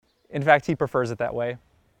In fact, he prefers it that way,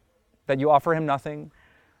 that you offer him nothing,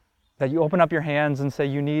 that you open up your hands and say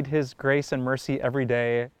you need his grace and mercy every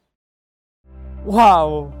day.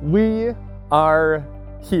 Wow, we are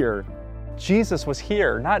here. Jesus was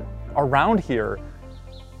here, not around here,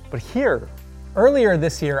 but here. Earlier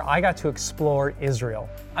this year, I got to explore Israel.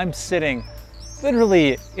 I'm sitting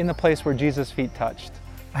literally in the place where Jesus' feet touched.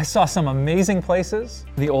 I saw some amazing places.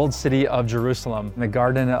 The old city of Jerusalem, the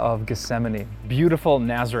Garden of Gethsemane, beautiful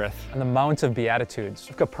Nazareth, and the Mount of Beatitudes,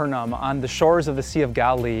 Capernaum, on the shores of the Sea of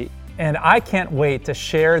Galilee. And I can't wait to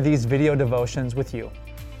share these video devotions with you.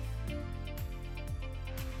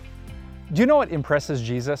 Do you know what impresses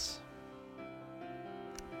Jesus?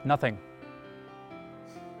 Nothing.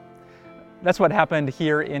 That's what happened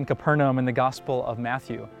here in Capernaum in the Gospel of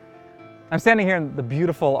Matthew. I'm standing here in the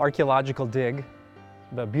beautiful archaeological dig,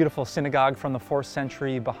 the beautiful synagogue from the 4th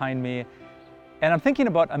century behind me, and I'm thinking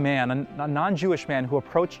about a man, a non-Jewish man who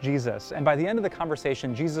approached Jesus, and by the end of the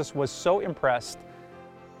conversation, Jesus was so impressed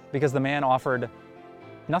because the man offered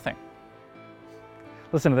nothing.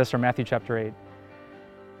 Listen to this from Matthew chapter 8.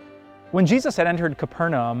 When Jesus had entered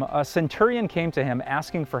Capernaum, a centurion came to him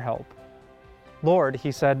asking for help. "Lord,"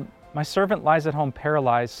 he said, "my servant lies at home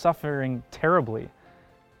paralyzed, suffering terribly."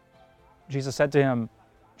 Jesus said to him,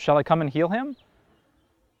 "Shall I come and heal him?"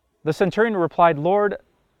 The centurion replied, "Lord,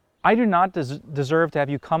 I do not deserve to have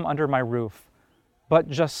you come under my roof, but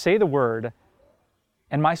just say the word,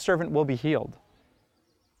 and my servant will be healed."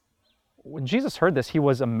 When Jesus heard this, he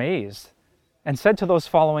was amazed and said to those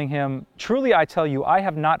following him, "Truly I tell you, I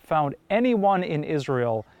have not found anyone in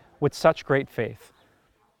Israel with such great faith."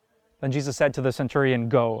 Then Jesus said to the centurion,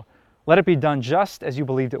 "Go, let it be done just as you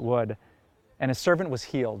believed it would." And his servant was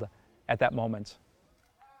healed at that moment.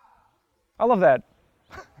 I love that.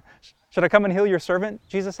 "Should I come and heal your servant?"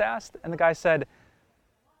 Jesus asked. And the guy said,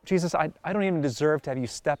 "Jesus, I don't even deserve to have you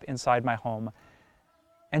step inside my home."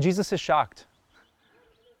 And Jesus is shocked.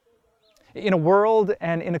 In a world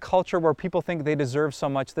and in a culture where people think they deserve so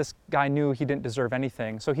much, this guy knew he didn't deserve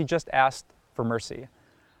anything, so he just asked for mercy.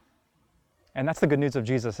 And that's the good news of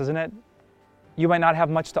Jesus, isn't it? You might not have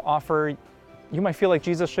much to offer. You might feel like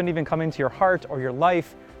Jesus shouldn't even come into your heart or your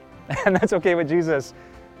life, and that's okay with Jesus.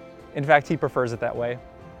 In fact, he prefers it that way,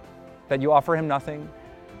 that you offer him nothing,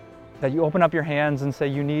 that you open up your hands and say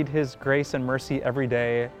you need his grace and mercy every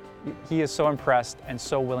day. He is so impressed and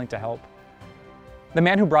so willing to help. The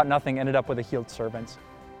man who brought nothing ended up with a healed servant.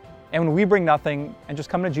 And when we bring nothing and just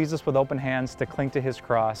come to Jesus with open hands to cling to his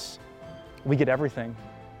cross, we get everything.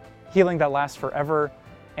 Healing that lasts forever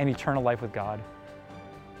and eternal life with God.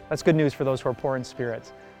 That's good news for those who are poor in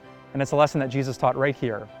spirit. And it's a lesson that Jesus taught right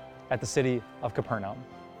here at the city of Capernaum.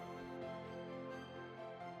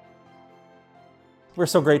 We're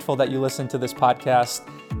so grateful that you listened to this podcast,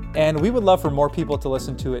 and we would love for more people to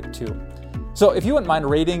listen to it too. So if you wouldn't mind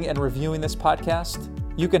rating and reviewing this podcast,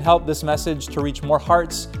 you can help this message to reach more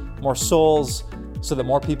hearts, more souls, so that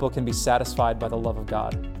more people can be satisfied by the love of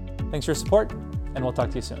God. Thanks for your support, and we'll talk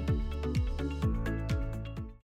to you soon.